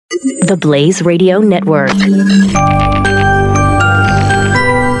the Blaze Radio Network.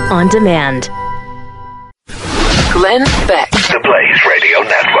 On demand. Glenn Beck. The Blaze Radio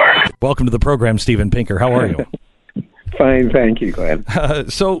Network. Welcome to the program, Steven Pinker. How are you? Fine, thank you, Glenn.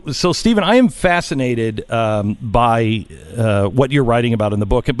 So, Stephen, I am fascinated by what you're writing about in the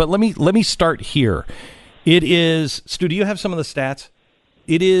book. But let me start here. It is, Stu, do you have some of the stats?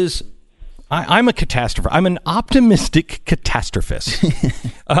 It is, I'm a catastropher. I'm an optimistic catastrophist.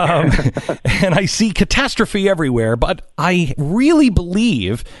 And I see catastrophe everywhere. But I really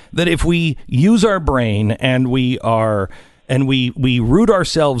believe that if we use our brain and we root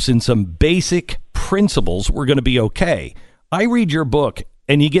ourselves in some basic principles, we're going to be okay. I read your book,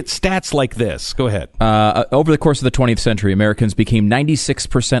 and you get stats like this. Go ahead. Over the course of the 20th century, Americans became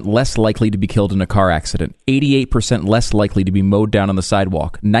 96% less likely to be killed in a car accident, 88% less likely to be mowed down on the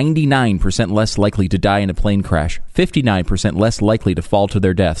sidewalk, 99% less likely to die in a plane crash, 59% less likely to fall to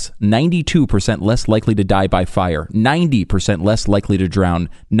their deaths, 92% less likely to die by fire, 90% less likely to drown,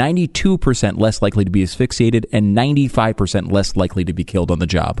 92% less likely to be asphyxiated, and 95% less likely to be killed on the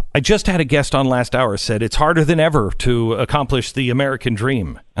job. I just had a guest on last hour said it's harder than ever to accomplish the American dream.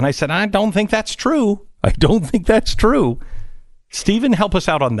 And I said, I don't think that's true. Stephen, help us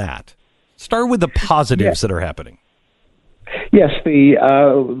out on that. Start with the positives that are happening. Yes, the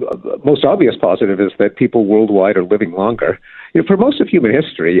most obvious positive is that people worldwide are living longer. You know, for most of human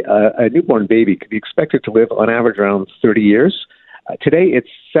history, a newborn baby could be expected to live on average around 30 years. Today, it's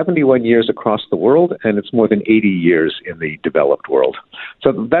 71 years across the world, and it's more than 80 years in the developed world.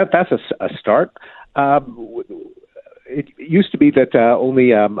 So that's a start. It used to be that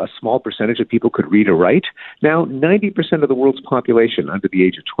only a small percentage of people could read or write. Now, 90% of the world's population under the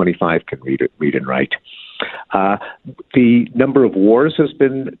age of 25 can read and write. The number of wars has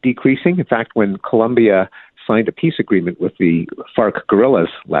been decreasing. In fact, when Colombia signed a peace agreement with the FARC guerrillas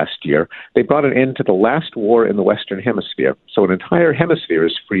last year, they brought an end to the last war in the Western Hemisphere. So an entire hemisphere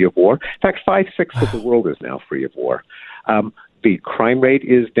is free of war. In fact, 5/6 of the world is now free of war. The crime rate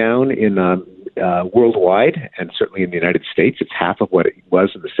is down in worldwide, and certainly in the United States. It's half of what it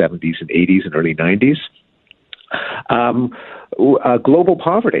was in the 70s and 80s and early 90s. Global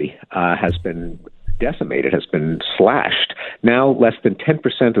poverty has been decimated, has been slashed. Now less than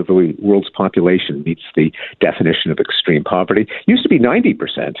 10% of the world's population meets the definition of extreme poverty. It used to be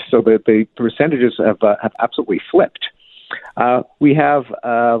 90%, so the percentages have absolutely flipped. We have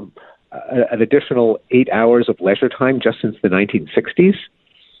an additional 8 hours of leisure time just since the 1960s.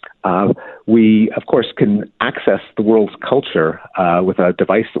 We, of course, can access the world's culture with a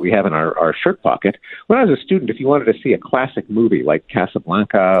device that we have in our shirt pocket. When I was a student, if you wanted to see a classic movie like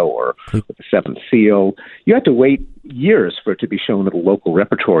Casablanca or The Seventh Seal, you had to wait years for it to be shown at a local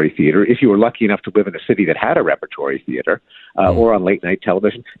repertory theater if you were lucky enough to live in a city that had a repertory theater or on late-night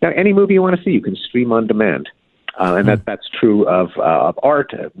television. Now, any movie you want to see, you can stream on demand. And that's true of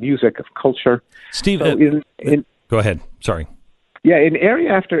art, of music, of culture. Steve, so go ahead. Sorry. Yeah, in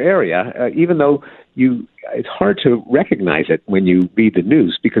area after area, even though it's hard to recognize it when you read the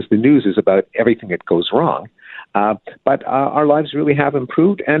news because the news is about everything that goes wrong. But our lives really have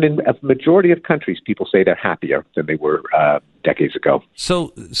improved. And in a majority of countries, people say they're happier than they were decades ago.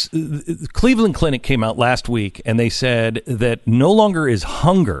 So Cleveland Clinic came out last week and they said that no longer is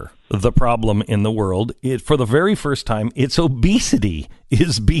hunger the problem in the world. For the very first time, it's obesity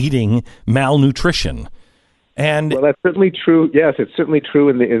is beating malnutrition. And well, that's certainly true. Yes, it's certainly true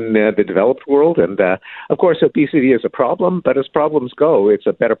in the developed world. And, of course, obesity is a problem, but as problems go, it's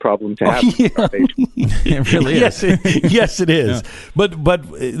a better problem to have. It really is. Yes, it is. Yeah. But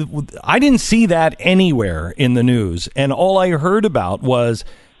I didn't see that anywhere in the news. And all I heard about was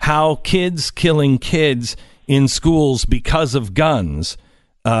how kids killing kids in schools because of guns,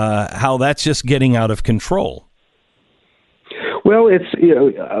 how that's just getting out of control. Well, it's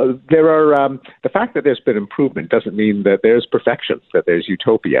there are the fact that there's been improvement doesn't mean that there's perfection, that there's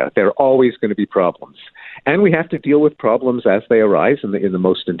utopia. There are always going to be problems, and we have to deal with problems as they arise in the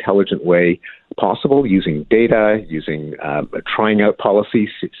most intelligent way possible, using data, trying out policies,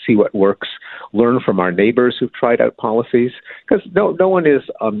 see what works, learn from our neighbors who've tried out policies, because no one is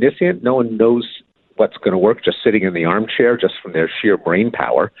omniscient, no one knows what's going to work just sitting in the armchair, just from their sheer brain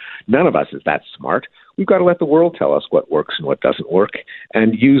power. None of us is that smart. We've got to let the world tell us what works and what doesn't work,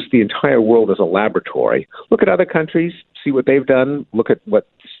 and use the entire world as a laboratory. Look at other countries, see what they've done, look at what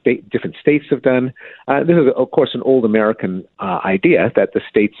different states have done. This is, of course, an old American idea that the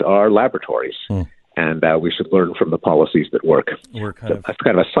states are laboratories. and we should learn from the policies that work. That's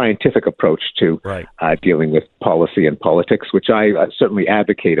kind of a scientific approach to dealing with policy and politics, which I certainly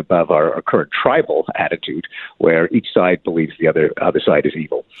advocate above our current tribal attitude, where each side believes the other side is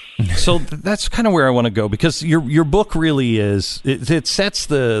evil. So that's kind of where I want to go, because your book really is it sets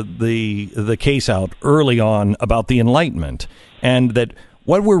the case out early on about the Enlightenment, and that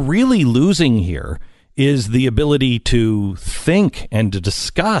what we're really losing here is the ability to think and to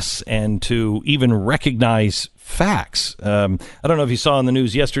discuss and to even recognize facts. I don't know if you saw in the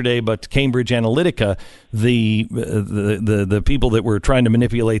news yesterday, but Cambridge Analytica, the people that were trying to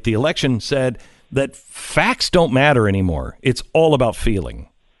manipulate the election, said that facts don't matter anymore. It's all about feeling.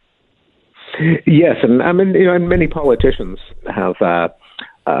 Yes, and I mean, and many politicians have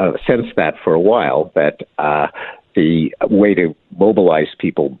sensed that for a while, that the way to mobilize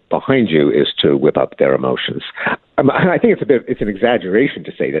people behind you is to whip up their emotions. I think it's an exaggeration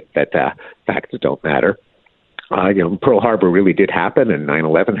to say that facts don't matter. Pearl Harbor really did happen, and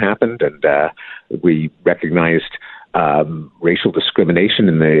 9/11 happened, and we recognized racial discrimination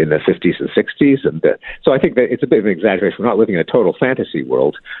in the 50s and 60s, and so I think that it's a bit of an exaggeration. We're not living in a total fantasy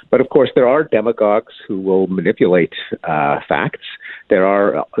world, but of course there are demagogues who will manipulate facts.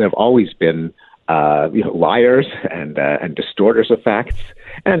 There have always been liars and distorters of facts.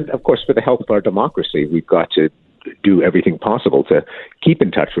 And of course, for the health of our democracy, we've got to do everything possible to keep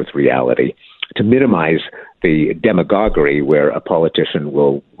in touch with reality, to minimize the demagoguery where a politician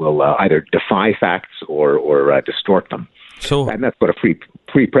will either defy facts or distort them. And that's what a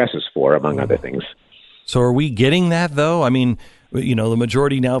free press is for, among other things. So are we getting that, though? I mean, the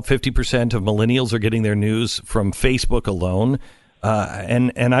majority now, 50% of millennials are getting their news from Facebook alone.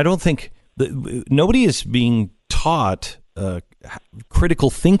 And I don't think nobody is being taught critical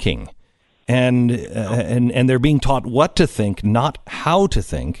thinking, and they're being taught what to think, not how to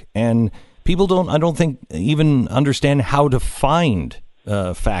think. And people I don't think, even understand how to find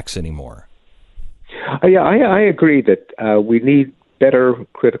facts anymore. I agree that we need better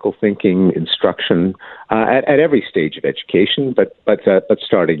critical thinking instruction at every stage of education, but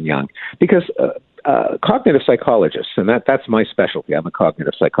starting young, because cognitive psychologists, and that's my specialty, I'm a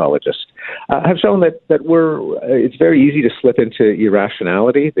cognitive psychologist, have shown that it's very easy to slip into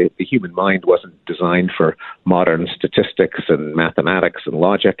irrationality. The human mind wasn't designed for modern statistics and mathematics and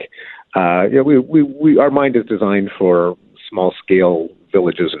logic. Our mind is designed for small-scale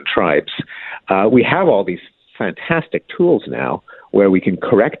villages and tribes. We have all these fantastic tools now where we can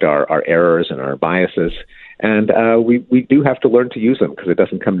correct our errors and our biases, and we do have to learn to use them because it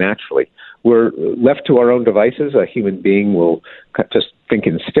doesn't come naturally. We're left to our own devices. A human being will just think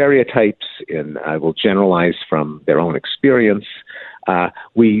in stereotypes, will generalize from their own experience.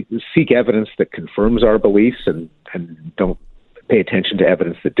 We seek evidence that confirms our beliefs and don't pay attention to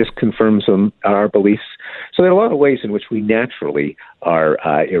evidence that disconfirms our beliefs. So there are a lot of ways in which we naturally are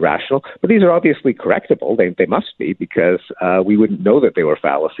irrational, but these are obviously correctable. They must be, because we wouldn't know that they were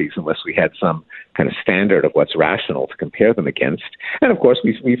fallacies unless we had some kind of standard of what's rational to compare them against. And of course,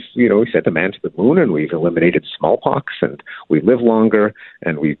 we've sent a man to the moon, and we've eliminated smallpox, and we live longer,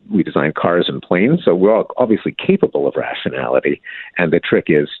 and we design cars and planes. So we're all obviously capable of rationality, and the trick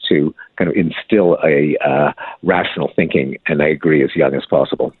is to kind of instill a rational thinking, and I agree, as young as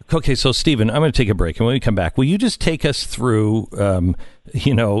possible. Okay, so Stephen, I'm going to take a break, and when we come back, will you just take us through,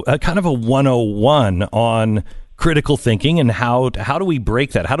 a kind of a 101 on critical thinking, and how do we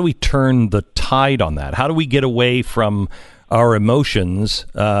break that? How do we turn the tide on that? How do we get away from our emotions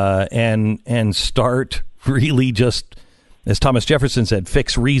and start really just, as Thomas Jefferson said,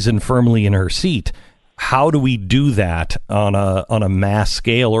 fix reason firmly in her seat? How do we do that on a mass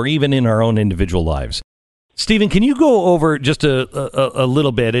scale, or even in our own individual lives? Stephen, can you go over just a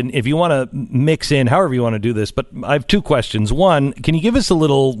little bit, and if you want to mix in, however you want to do this, but I have two questions. One, can you give us a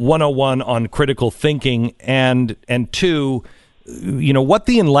little 101 on critical thinking, and two, what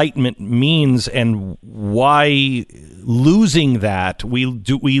the Enlightenment means and why losing that we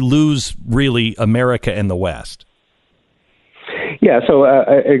lose really America and the West? Yeah, so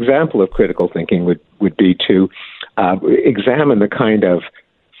an example of critical thinking would be to examine the kind of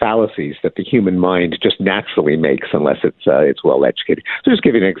fallacies that the human mind just naturally makes unless it's well educated. So just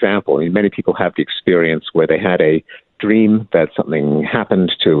give you an example. I mean, many people have the experience where they had a dream that something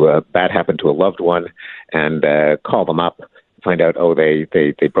bad happened to a loved one, and call them up, find out,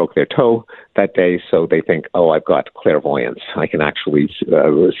 they broke their toe that day, so they think, I've got clairvoyance. I can actually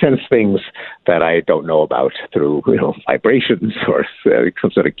sense things that I don't know about through vibrations or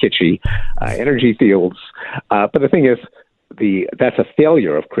some sort of kitschy energy fields. But the thing is, that's a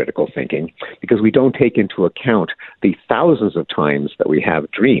failure of critical thinking, because we don't take into account the thousands of times that we have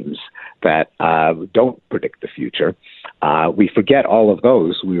dreams that don't predict the future. We forget all of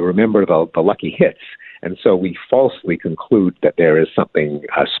those. We remember the lucky hits. And so we falsely conclude that there is something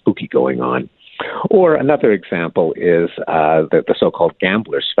spooky going on. Or another example is the so-called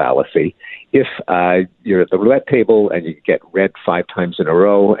gambler's fallacy. If you're at the roulette table and you get red 5 times in a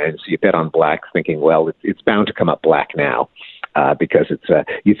row, and so you bet on black thinking, well, it's bound to come up black now. Because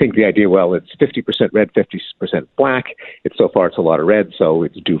you think the idea, well, it's 50% red, 50% black. So far it's a lot of red, so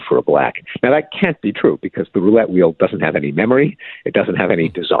it's due for a black. Now that can't be true because the roulette wheel doesn't have any memory. It doesn't have any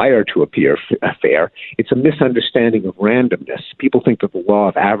desire to appear fair. It's a misunderstanding of randomness. People think that the law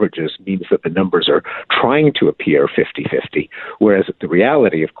of averages means that the numbers are trying to appear 50-50, whereas the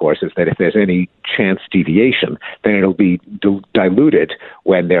reality, of course, is that if there's any chance deviation, then it'll be diluted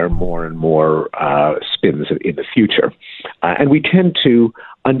when there are more and more spins in the future. And we tend to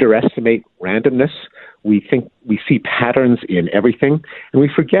underestimate randomness. We think we see patterns in everything, and we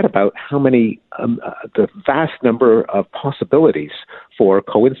forget about how many, the vast number of possibilities for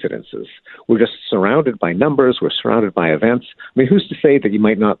coincidences. We're just surrounded by numbers. We're surrounded by events. I mean, who's to say that you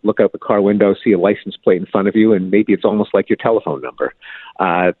might not look out the car window, see a license plate in front of you, and maybe it's almost like your telephone number?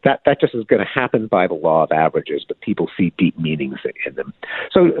 That just is going to happen by the law of averages, but people see deep meanings in them.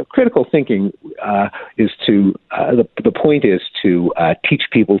 So critical thinking is to, the point is to teach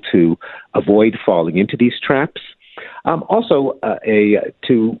people to avoid falling into these traps. Also,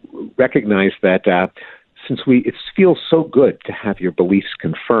 to recognize that since it feels so good to have your beliefs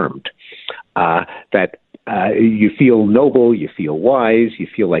confirmed, that you feel noble, you feel wise, you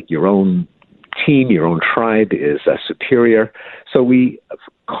feel like your own team, your own tribe is superior. So we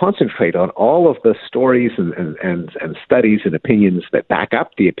concentrate on all of the stories and studies and opinions that back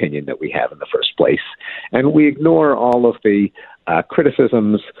up the opinion that we have in the first place. And we ignore all of the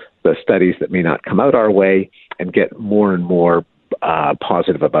criticisms, the studies that may not come out our way, and get more and more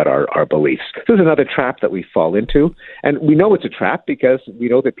positive about our beliefs. This is another trap that we fall into, and we know it's a trap because we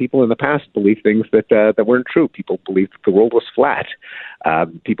know that people in the past believed things that weren't true. People believed that the world was flat.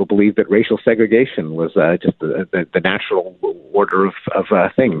 People believed that racial segregation was just the natural order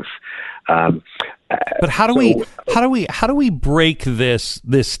of things. But how do we break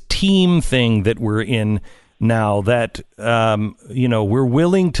this team thing that we're in now? That we're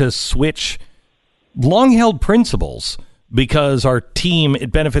willing to switch long-held principles because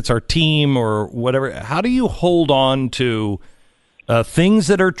it benefits our team or whatever. How do you hold on to things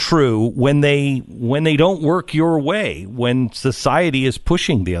that are true when they don't work your way, when society is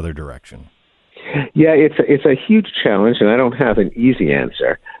pushing the other direction? Yeah, it's a huge challenge, and I don't have an easy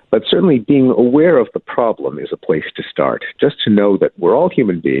answer. But certainly being aware of the problem is a place to start, just to know that we're all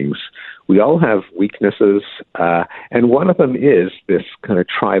human beings. We all have weaknesses, and one of them is this kind of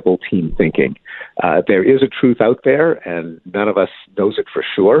tribal team thinking. There is a truth out there, and none of us knows it for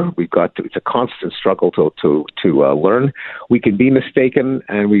sure. It's a constant struggle to learn. We can be mistaken,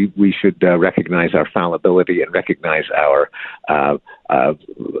 and we should recognize our fallibility and recognize our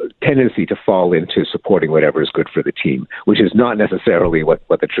tendency to fall into supporting whatever is good for the team, which is not necessarily what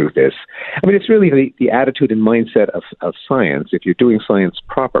the truth is. I mean, it's really the attitude and mindset of science. If you're doing science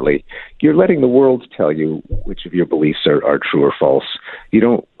properly, you're letting the world tell you which of your beliefs are true or false. You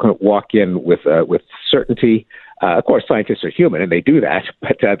don't walk in with certainty. Of course, scientists are human, and they do that,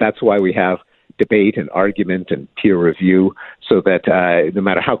 but that's why we have debate and argument and peer review, so that no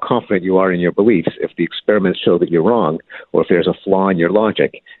matter how confident you are in your beliefs, if the experiments show that you're wrong, or if there's a flaw in your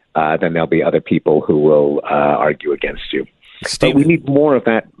logic, then there'll be other people who will argue against you. But we need more of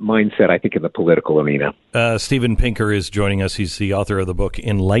that mindset, I think, in the political arena. Steven Pinker is joining us. He's the author of the book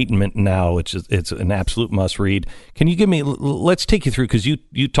Enlightenment Now, which it's an absolute must-read. Can you let's take you through, because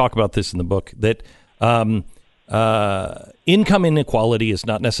you talk about this in the book, that income inequality is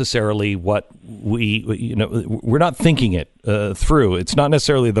not necessarily what we're not thinking it through. It's not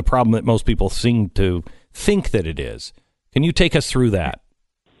necessarily the problem that most people seem to think that it is. Can you take us through that?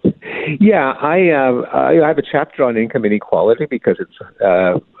 Yeah, I have a chapter on income inequality because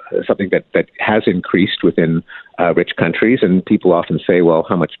it's something that has increased within rich countries, and people often say, well,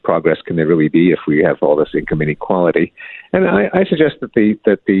 how much progress can there really be if we have all this income inequality? And I suggest that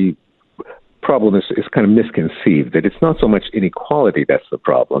the problem is kind of misconceived, that it's not so much inequality that's the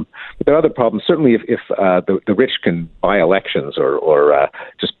problem. But there are other problems. Certainly if the rich can buy elections or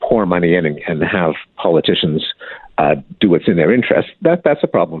just pour money in and have politicians do what's in their interest, that's a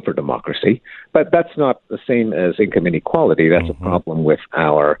problem for democracy. But that's not the same as income inequality. That's a problem with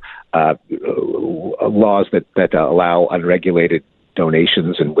our laws that allow unregulated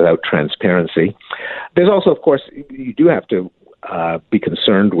donations and without transparency. There's also, of course, you do have to be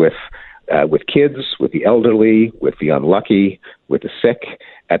concerned with with kids, with the elderly, with the unlucky, with the sick,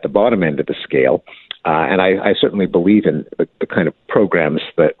 at the bottom end of the scale. And I certainly believe in the kind of programs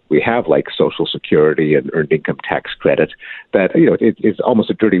that we have, like Social Security and Earned Income Tax Credit, that, it's almost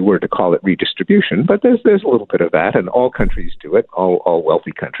a dirty word to call it redistribution, but there's a little bit of that, and all countries do it, all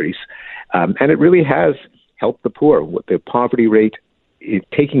wealthy countries. And it really has helped the poor. The poverty rate,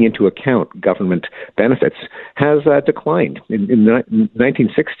 taking into account government benefits, has declined. In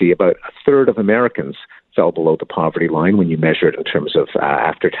 1960, about a third of Americans fell below the poverty line when you measure it in terms of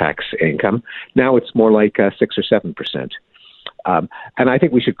after-tax income. Now it's more like 6 or 7%. And I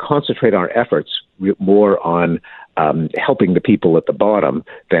think we should concentrate our efforts more on helping the people at the bottom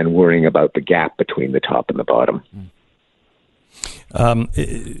than worrying about the gap between the top and the bottom.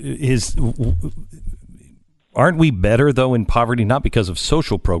 Aren't we better, though, in poverty, not because of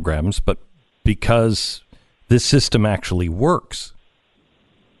social programs, but because this system actually works?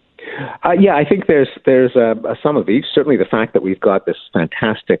 I think there's some of each. Certainly the fact that we've got this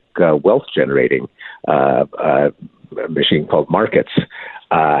fantastic wealth-generating machine called markets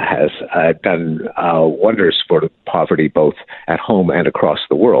has done wonders for poverty both at home and across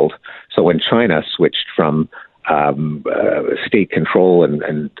the world. So when China switched from state control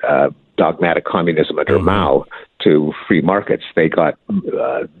and dogmatic communism under Mao to free markets, they got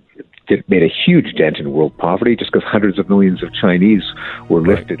it made a huge dent in world poverty just because hundreds of millions of Chinese were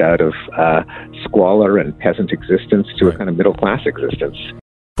lifted out of squalor and peasant existence to a kind of middle-class existence.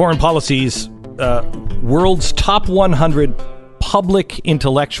 Foreign Policy's world's top 100 public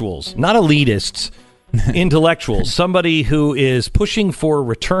intellectuals, not elitists, intellectuals, somebody who is pushing for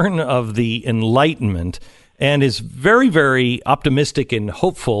return of the Enlightenment and is very, very optimistic and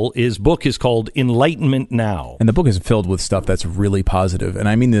hopeful. His book is called Enlightenment Now. And the book is filled with stuff that's really positive. And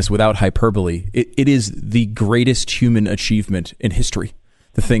I mean this without hyperbole. It is the greatest human achievement in history,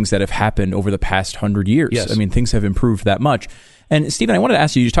 the things that have happened over the past 100 years. Yes. I mean, things have improved that much. And Stephen, I wanted to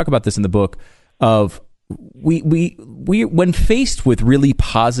ask you talk about this in the book of we when faced with really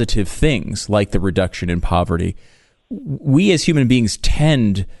positive things like the reduction in poverty, we as human beings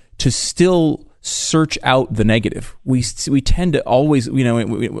tend to still search out the negative. We tend to always,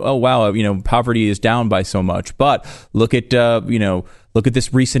 oh wow, poverty is down by so much, but look at look at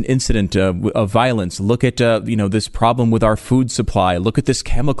this recent incident of violence. Look at this problem with our food supply. Look at this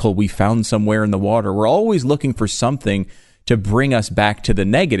chemical we found somewhere in the water. We're always looking for something to bring us back to the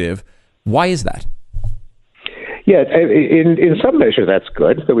negative. Why is that? Yeah, in some measure, that's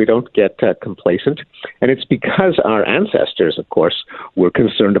good, that we don't get complacent. And it's because our ancestors, of course, were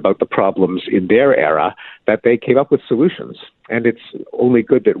concerned about the problems in their era that they came up with solutions. And it's only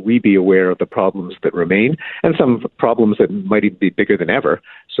good that we be aware of the problems that remain and some problems that might even be bigger than ever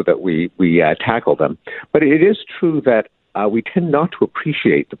so that we tackle them. But it is true that we tend not to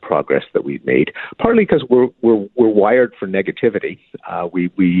appreciate the progress that we've made, partly because we're wired for negativity.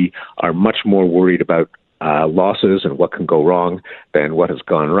 We are much more worried about losses and what can go wrong than what has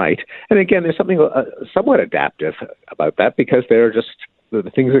gone right. And again, there's something somewhat adaptive about that because there are just the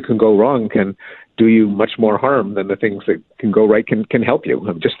things that can go wrong can do you much more harm than the things that can go right can help you.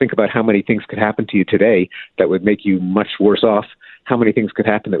 Just think about how many things could happen to you today that would make you much worse off. How many things could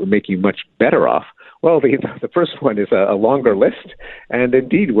happen that would make you much better off? Well, the first one is a longer list, and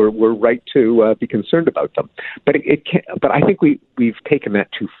indeed, we're right to be concerned about them. But But I think we've taken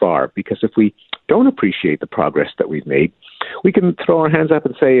that too far because if we don't appreciate the progress that we've made, we can throw our hands up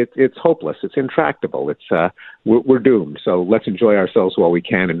and say it's hopeless, it's intractable, we're doomed. So let's enjoy ourselves while we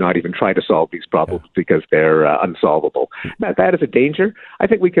can and not even try to solve these problems because they're unsolvable. That is a danger. I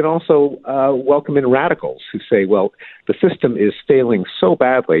think we can also welcome in radicals who say, well, the system is failing so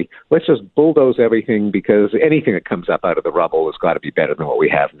badly, let's just bulldoze everything because anything that comes up out of the rubble has got to be better than what we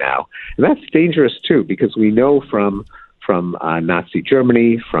have now. And that's dangerous too because we know from Nazi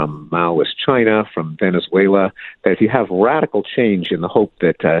Germany, from Maoist China, from Venezuela, that if you have radical change in the hope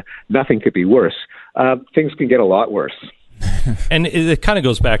that nothing could be worse, things can get a lot worse. And it kind of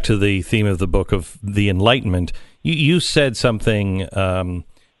goes back to the theme of the book of the Enlightenment. You said something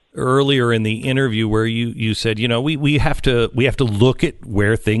earlier in the interview where you said, we have to look at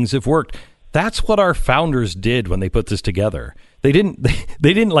where things have worked. That's what our founders did when they put this together. They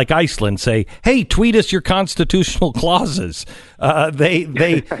didn't like Iceland say, "Hey, tweet us your constitutional clauses."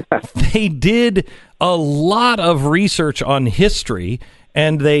 They did a lot of research on history,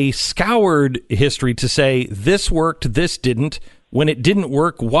 and they scoured history to say this worked, this didn't. When it didn't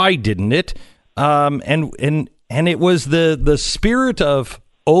work, why didn't it? And it was the spirit of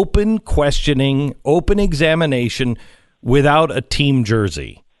open questioning, open examination, without a team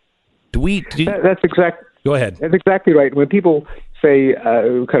jersey. That's exact. Go ahead. That's exactly right. When people say,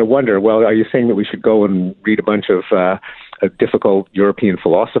 kind of wonder, well, are you saying that we should go and read a bunch of difficult European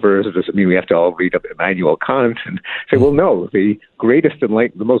philosophers? Does it mean we have to all read Immanuel Kant? And say, well, no, the greatest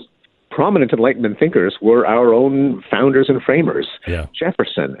the most prominent Enlightenment thinkers were our own founders and framers. Yeah.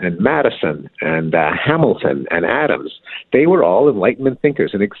 Jefferson and Madison and Hamilton and Adams. They were all Enlightenment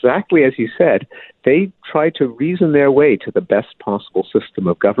thinkers. And exactly as you said, they tried to reason their way to the best possible system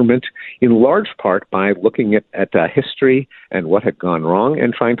of government, in large part by looking at history and what had gone wrong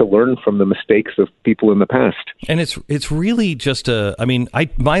and trying to learn from the mistakes of people in the past. And it's really just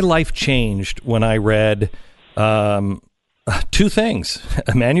my life changed when I read two things.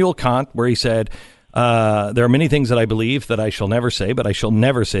 Immanuel Kant, where he said, there are many things that I believe that I shall never say, but I shall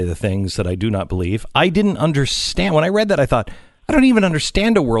never say the things that I do not believe. I didn't understand. When I read that, I thought, I don't even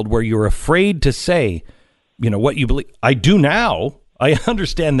understand a world where you're afraid to say, what you believe. I do now. I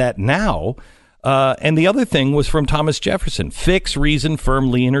understand that now. And the other thing was from Thomas Jefferson: fix reason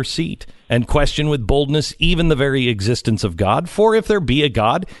firmly in her seat, and question with boldness even the very existence of God. For if there be a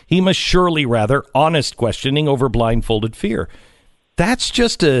God, he must surely rather honest questioning over blindfolded fear. That's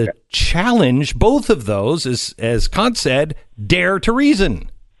just a challenge. Both of those, as Kant said, dare to reason.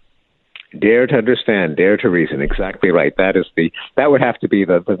 Dare to understand, dare to reason. Exactly right. That would have to be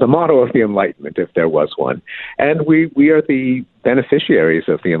the motto of the Enlightenment, if there was one. And we are the beneficiaries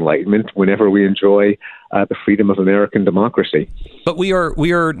of the Enlightenment whenever we enjoy the freedom of American democracy. But we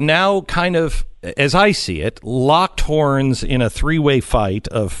are now kind of, as I see it, locked horns in a three-way fight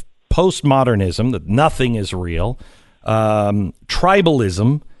of postmodernism, that nothing is real,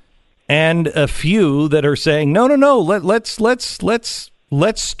 tribalism, and a few that are saying, no,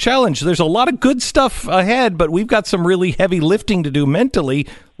 let's challenge. There's a lot of good stuff ahead, but we've got some really heavy lifting to do mentally.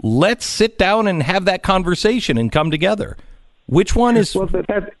 Let's sit down and have that conversation and come together. Which one is? Well,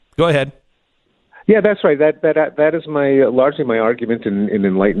 go ahead. Yeah, that's right. That is largely my argument in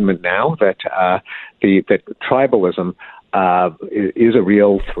Enlightenment now, that tribalism is a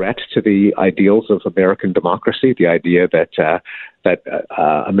real threat to the ideals of American democracy. The idea that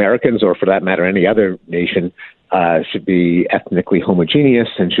Americans, or for that matter any other nation, should be ethnically homogeneous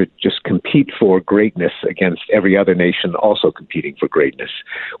and should just compete for greatness against every other nation also competing for greatness.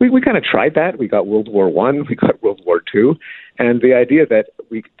 We kind of tried that. We got World War I, we got World War II, and the idea that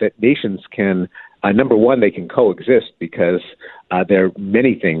nations can, number one, they can coexist because there are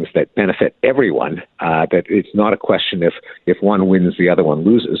many things that benefit everyone, that it's not a question if one wins, the other one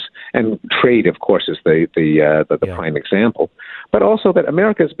loses. And trade, of course, is the prime example. But also that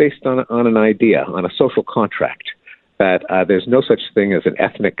America is based on an idea, on a social contract, that there's no such thing as an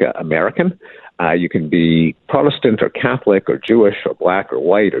ethnic American. You can be Protestant or Catholic or Jewish or black or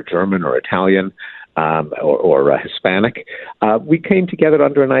white or German or Italian or Hispanic. We came together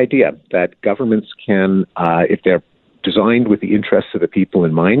under an idea that governments can, if they're designed with the interests of the people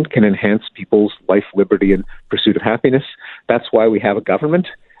in mind, can enhance people's life, liberty, and pursuit of happiness. That's why we have a government.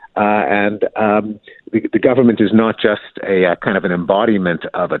 And the government is not just a kind of an embodiment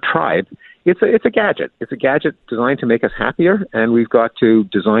of a tribe. It's a gadget. It's a gadget designed to make us happier, and we've got to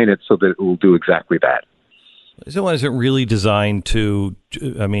design it so that it will do exactly that. So is it really designed to?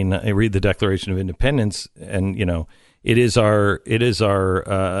 I mean, I read the Declaration of Independence, and it is our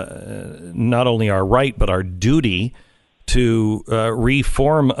not only our right but our duty to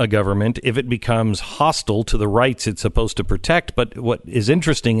reform a government if it becomes hostile to the rights it's supposed to protect. But what is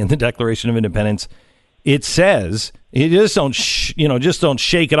interesting in the Declaration of Independence, it says you just don't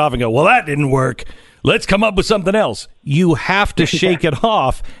shake it off and go, well, that didn't work, let's come up with something else. You have to shake it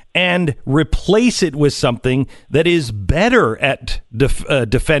off and replace it with something that is better at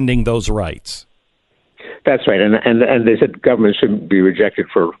defending those rights. That's right, and they said government shouldn't be rejected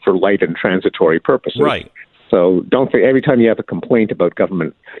for light and transitory purposes. Right. So don't think every time you have a complaint about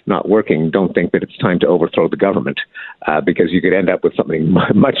government not working, don't think that it's time to overthrow the government, because you could end up with something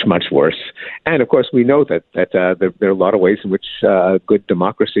much, much worse. And of course, we know that there are a lot of ways in which good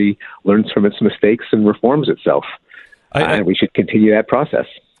democracy learns from its mistakes and reforms itself, and we should continue that process.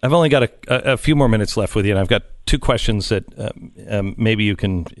 I've only got a few more minutes left with you, and I've got two questions that maybe you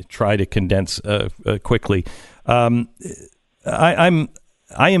can try to condense quickly. I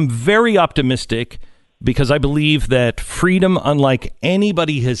am very optimistic, because I believe that freedom, unlike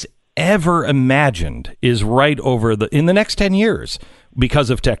anybody has ever imagined, is right over in the next 10 years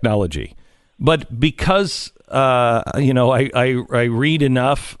because of technology. But because I read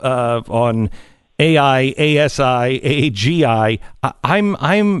enough on AI, ASI, AGI,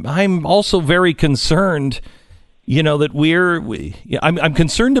 I'm also very concerned, that I'm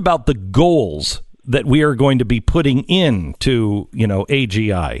concerned about the goals that we are going to be putting into,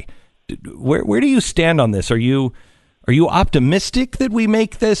 AGI. Where do you stand on this? Are you Are you optimistic that we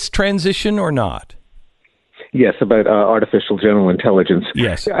make this transition or not? Yes, about artificial general intelligence.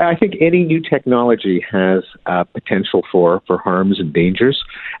 Yes. I think any new technology has potential for harms and dangers.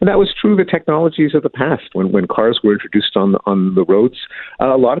 And that was true of the technologies of the past. When cars were introduced on the roads,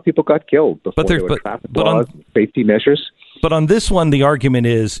 a lot of people got killed before there were traffic laws, safety measures. But on this one, the argument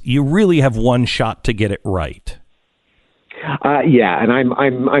is you really have one shot to get it right. Yeah, and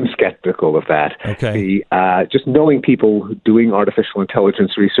I'm skeptical of that. Okay. Just knowing people doing artificial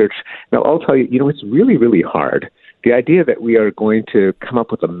intelligence research, now I'll tell you, it's really, really hard. The idea that we are going to come up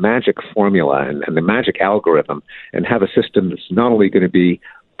with a magic formula and the magic algorithm and have a system that's not only going to be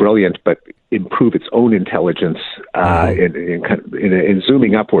brilliant but improve its own intelligence in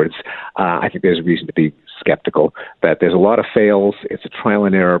zooming upwards, I think there's a reason to be skeptical. That there's a lot of fails. It's a trial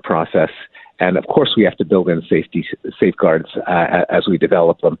and error process. And of course, we have to build in safeguards as we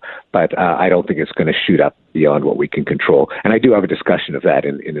develop them. But I don't think it's going to shoot up beyond what we can control. And I do have a discussion of that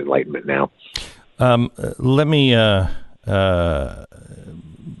in Enlightenment now. Let me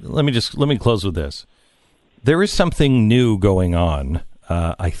close with this. There is something new going on,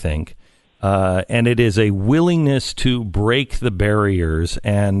 I think, and it is a willingness to break the barriers.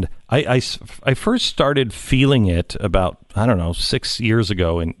 And I first started feeling it about, 6 years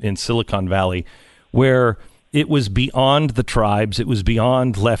ago in Silicon Valley, where it was beyond the tribes. It was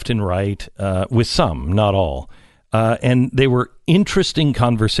beyond left and right, with some, not all. And they were interesting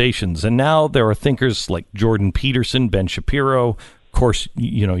conversations. And now there are thinkers like Jordan Peterson, Ben Shapiro, of course,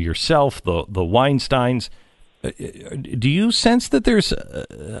 yourself, the Weinsteins. Do you sense that there's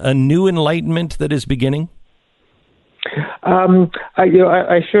a new enlightenment that is beginning?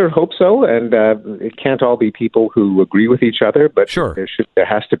 I sure hope so, and it can't all be people who agree with each other, but sure. There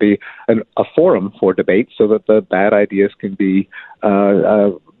has to be a forum for debate so that the bad ideas can be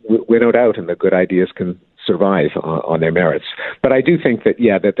winnowed out and the good ideas can survive on their merits. But I do think that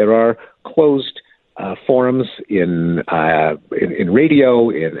there are closed forums in radio,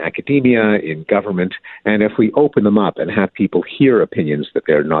 in academia, in government, and if we open them up and have people hear opinions that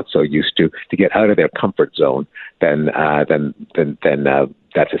they're not so used to get out of their comfort zone, then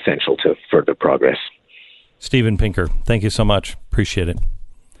that's essential to further progress. Stephen Pinker, thank you so much. Appreciate it.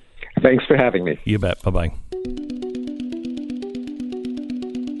 Thanks for having me. You bet. Bye-bye.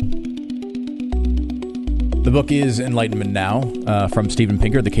 The book is Enlightenment Now, from Steven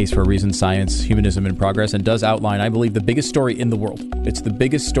Pinker, The Case for a Reason, Science, Humanism, and Progress, and does outline, I believe, the biggest story in the world. It's the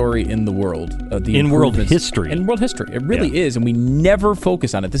biggest story in the world. In world history. In world history. It really is, and we never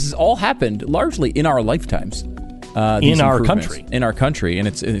focus on it. This has all happened largely in our lifetimes. In our country. In our country, and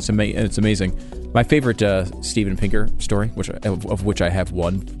it's amazing. My favorite Steven Pinker story, of which I have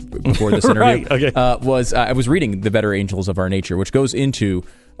one before this interview, right, okay. was I was reading The Better Angels of Our Nature, which goes into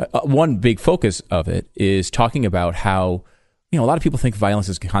one big focus of it is talking about how, a lot of people think violence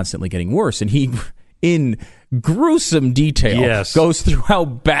is constantly getting worse. And he, in gruesome detail, goes through how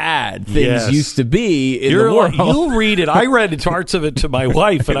bad things used to be in the world. You'll read it. I read parts of it to my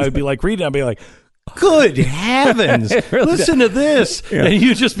wife, and I would be like, reading it, I'd be like, good heavens, really listen to this. Yeah. And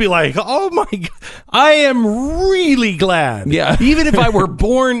you'd just be like, oh my God, I am really glad. Yeah. Even if I were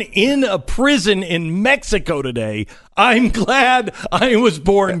born in a prison in Mexico today, I'm glad I was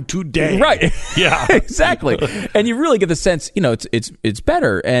born today. Right. Yeah. Exactly. And you really get the sense, it's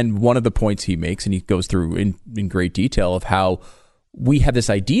better. And one of the points he makes, and he goes through in great detail of how we have this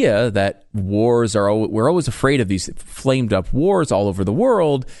idea that we're always afraid of these flamed up wars all over the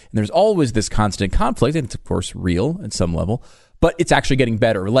world. And there's always this constant conflict. And it's, of course, real at some level. But it's actually getting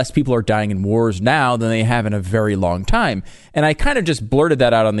better. Less people are dying in wars now than they have in a very long time. And I kind of just blurted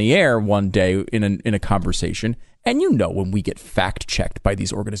that out on the air one day in a conversation. And when we get fact-checked by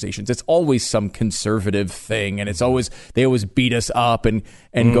these organizations, it's always some conservative thing, and they always beat us up and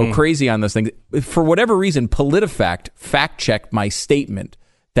go crazy on those things. For whatever reason, PolitiFact fact-checked my statement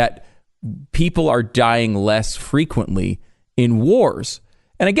that people are dying less frequently in wars.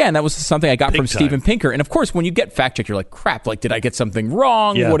 And again, that was something I got from Steven Pinker. And of course, when you get fact-checked, you're like, crap, did I get something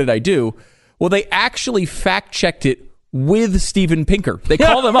wrong? Yeah. What did I do? Well, they actually fact-checked it with Steven Pinker. They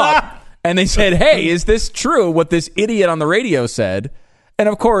called him up. And they said, hey, is this true, what this idiot on the radio said? And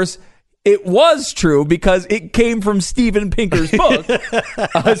of course, it was true because it came from Steven Pinker's book.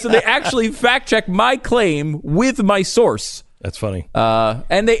 So they actually fact-checked my claim with my source. That's funny.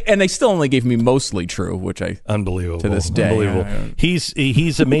 And they still only gave me mostly true, which I... Unbelievable. To this day. Unbelievable. He's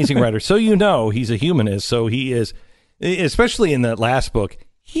an amazing writer. So he's a humanist. So he is, especially in that last book,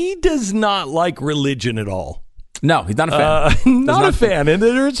 he does not like religion at all. No, he's not a fan. Not a fan. And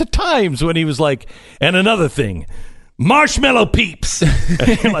there's times when he was like, and another thing, marshmallow peeps.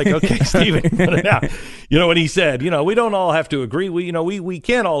 And you're like, okay, Stephen, put it out. When he said, we don't all have to agree. We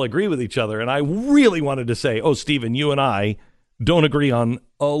can't all agree with each other. And I really wanted to say, oh, Stephen, you and I don't agree on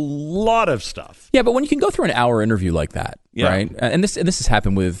a lot of stuff. Yeah, but when you can go through an hour interview like that, right? And this has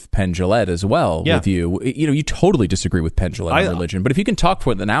happened with Penn Jillette as well. With you, you totally disagree with Penn Jillette on religion, but if you can talk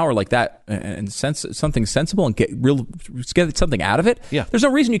for an hour like that and sense something sensible and get something out of it, there's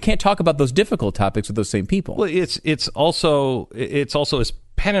no reason you can't talk about those difficult topics with those same people. Well, it's also as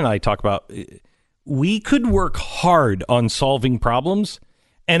Penn and I talk about, we could work hard on solving problems.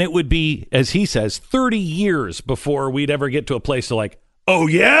 And it would be, as he says, 30 years before we'd ever get to a place to like, oh,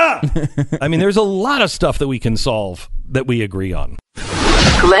 yeah. I mean, there's a lot of stuff that we can solve that we agree on.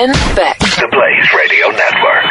 Glenn Beck. The Blaze Radio Network.